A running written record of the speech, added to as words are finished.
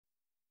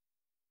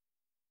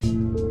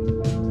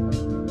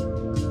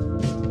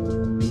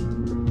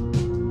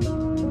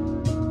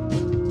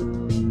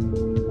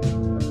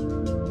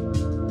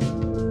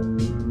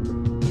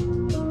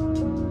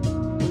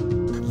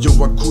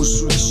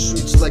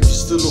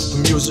still love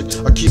the music.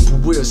 I keep it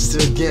weird,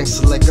 still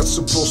gangster like I'm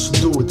supposed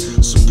to do it.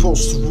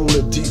 Supposed to rule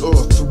at the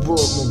earth, the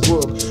world, my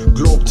world.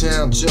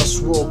 Globetown,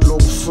 JustWar,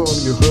 Globalfirm,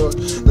 you heard?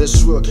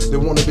 Let's work. They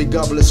wanna be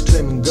godless,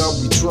 claiming God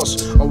we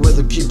trust. I'd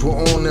rather keep it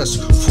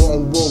honest. For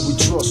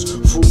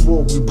InWarWeTrust, for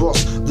war we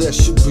bust. That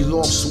shit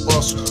belongs to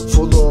us.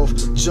 For love,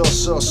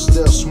 just us.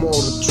 There's more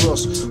to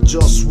trust.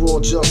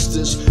 JustWar,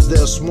 justice.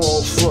 There's more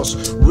of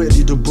us.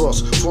 Ready to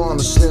bust. For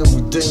understand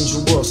we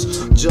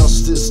dangerous.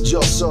 Justice,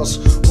 just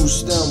us. Who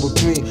stand with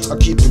me? I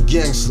keep it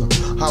gangster.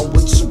 How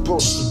it's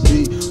supposed to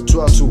be.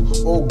 Try to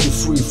all get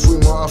free. Free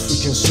my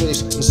African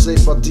slaves.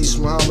 Enslaved by these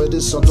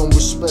Mohammedists I don't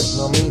respect.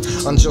 I mean,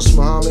 I'm just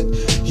Muhammad.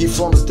 He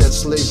founded that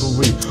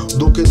slavery.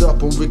 Look it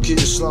up on Wiki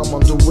Islam.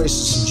 I'm the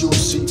racist. You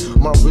see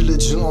my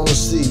religion,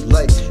 honesty.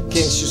 Like,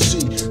 can't you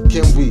see?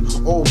 Can we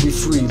all be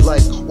free?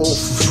 Like, all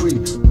for free.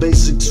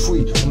 Basics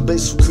free and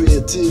basic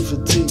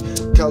creativity.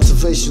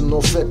 Cultivation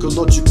of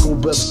ecological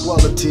best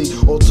quality.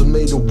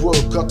 Automated work,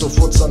 cut off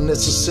what's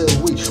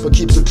unnecessary. But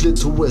keep the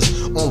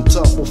clitoris on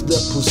top of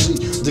that pussy.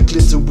 The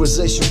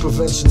clitorisation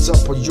prevention's a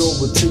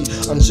priority.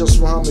 I'm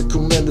just Muhammad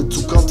commanded to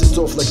cut it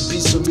off like a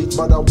piece of meat.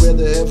 But I'd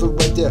rather have it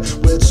right there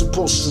where it's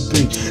supposed to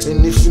be.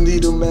 And if you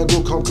need a man,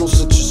 go come close,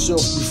 let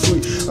yourself be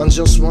free. I'm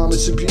just Muhammad,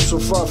 CP so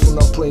far from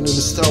not playing in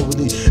this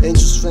tyranny. Ain't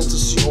just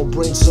fantasy or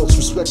brain cells,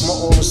 respect my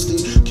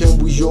honesty.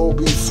 Can we all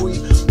be free?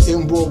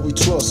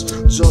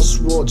 InWarWeTrust,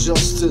 JustWar,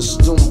 justice,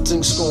 them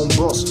things gon'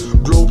 bust.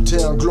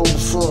 Globetown,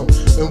 Globalfirm,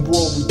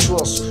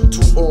 InWarWeTrust.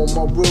 To all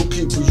my real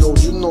people, yo,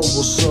 you know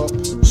what's up,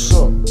 what's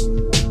up.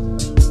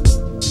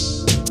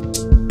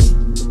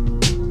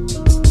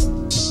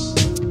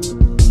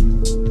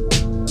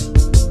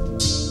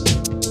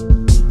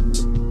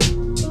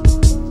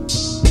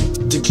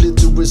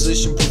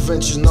 Declitterization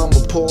prevention, I'm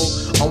appalled.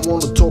 I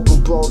wanna talk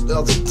about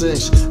other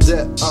things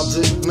that I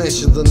didn't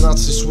mention. The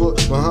Nazis were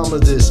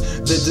Mohammedists.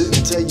 They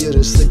didn't tell you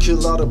this. They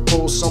kill out of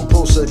Poles. Some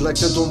Poles act like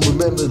they don't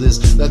remember this.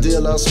 That they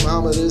realize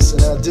Mohammedists,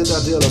 and I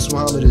realize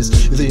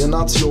Mohammedists. Either you're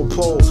Nazi or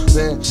Pole,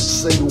 then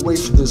stay away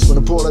from this. When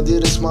the Pole I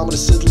did this, Mohammed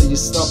Hitler, you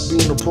stop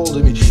being appalled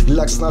at me. He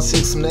likes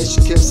Nazi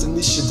examination camps and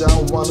niche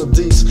down one of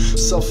these.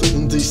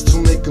 Suffering these to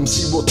make them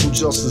see what true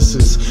justice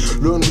is.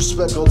 Learn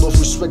respect, I love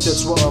respect,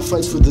 that's why I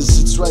fight for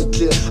this. It's right,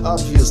 clear,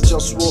 obvious,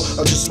 just war.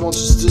 I just want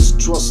justice,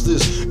 trust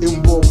this.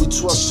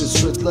 InWarWeTrust, shit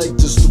straight like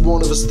this. The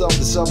one ever stop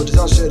the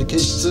sabotage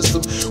education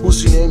system.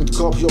 Who's your name? The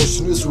copy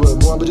ocean Israel.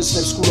 Mohammed is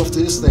named school after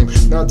his name.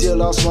 Now dear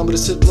last Mohammed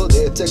is Hitler.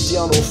 They attacked the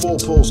honor of four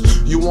poles.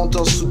 You want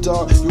us to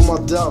die? You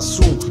might die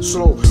soon.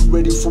 Slow,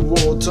 ready for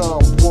war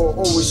time. War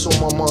always on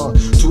my mind.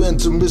 To end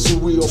the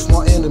misery of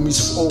my enemies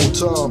for all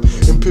time.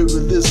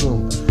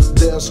 Imperialism.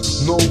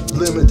 There's no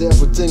limit,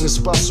 everything is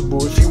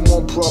possible. If you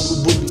want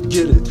problem, we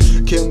get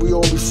it. Can we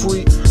all be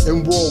free?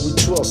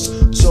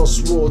 InWarWeTrust,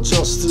 JustWar,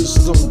 justice,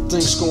 them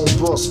things gon'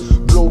 bust.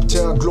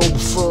 Globetown,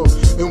 Globalfirm,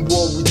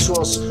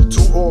 InWarWeTrust.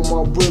 To all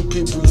my real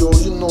people, yo,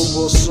 you know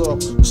what's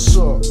up, what's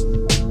up.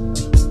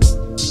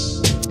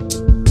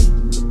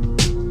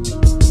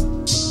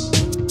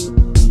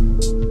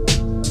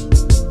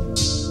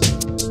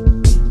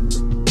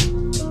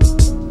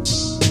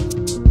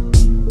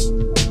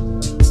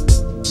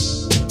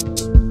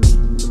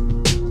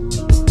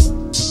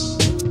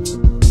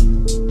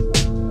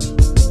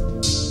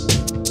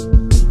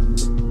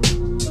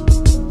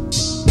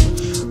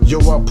 Yo,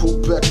 I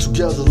put back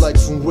together like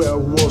from where I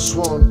was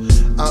one.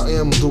 I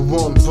am the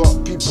one,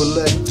 but people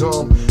act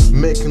dumb,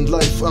 making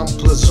life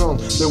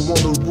unpleasant. They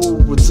wanna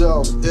rule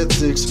without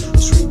ethics.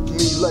 Treat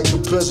me like a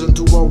peasant.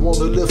 Do I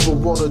wanna live or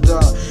wanna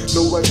die?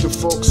 No right to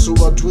fuck, so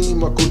I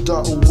dream I could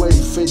die away,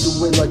 fade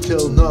away like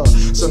hell nah.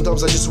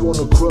 Sometimes I just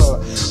wanna cry,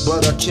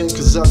 but I can't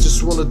cause I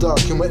just wanna die.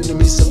 Can my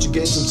enemies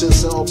subjugate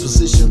themselves in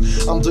opposition?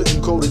 I'm the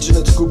encoded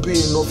genetical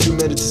being of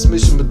humanity's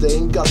mission, but they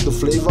ain't got the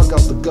flavor, I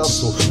got the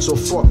gusto. So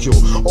fuck yo,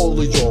 all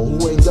of y'all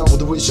who ain't down with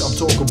the wish I'm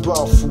talking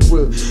about for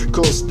real.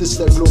 Cause this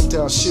that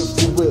Globetown shit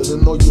for real.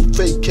 And all you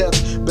fake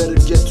cats better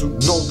get to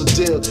know the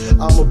deal.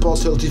 I'm about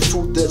healthy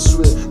food, that's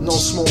real. No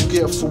smoke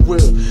air for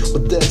real.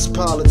 But that's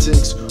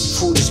politics.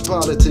 Food is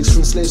politics.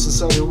 Freeing slaves in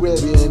Saudi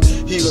Arabia and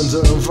healing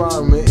the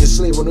environment.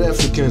 Enslaving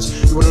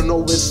Africans. You wanna know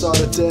where it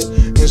started that?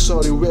 In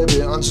Saudi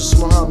Arabia, I'm just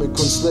Muhammad,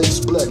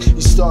 slaves black.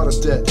 He started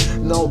that.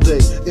 Now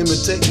they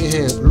imitating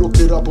him. Look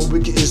it up on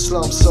Wiki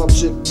Islam,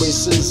 subject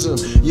racism.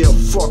 Yeah,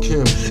 fuck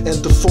him. And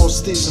the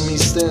false theism he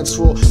stands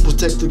for,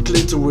 protect the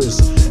clitoris.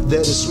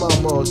 That is my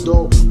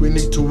motto. We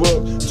need to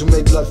work to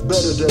make life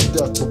better than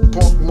that. But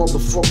punk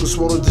motherfuckers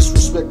wanna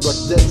disrespect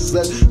like that.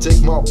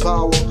 Take my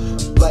power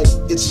like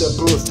it's their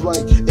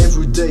birthright.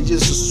 Every day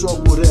is a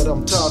struggle that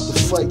I'm tired to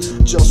fight.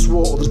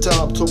 JustWar all the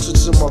time,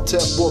 toxins in my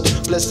tap water.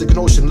 Plastic and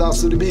ocean,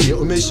 lies to the media,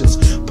 emissions.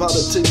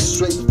 Politics,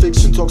 straight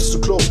fiction, toxins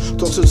too close.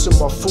 Toxins in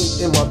my food,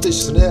 in my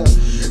dishes and air.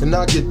 And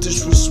I get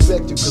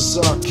disrespected cause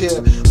I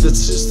care. That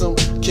system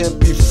can't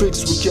be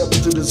fixed with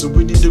capitalism.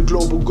 We need a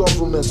global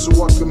government so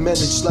I can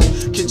manage like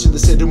kitchen.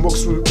 They say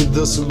democracy will be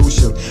the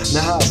solution.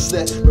 Now how's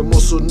that? We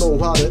must also know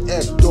how to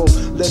act though.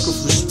 Lack of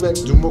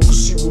respect,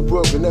 democracy will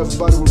work and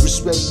everybody will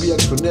respect me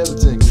for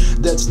everything.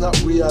 That's not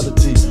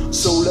reality,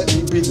 so let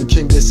me be the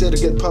king. They say to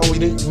get power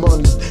you need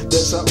money.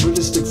 That's not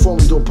realistic for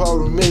me, though power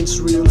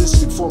remains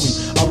realistic for me.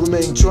 I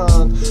remain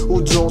trying,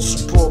 who don't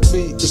support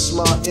me, it's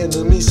my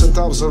enemy.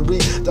 Sometimes I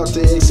read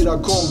Dr.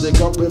 XTcKQFTT, they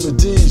got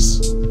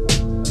remedies.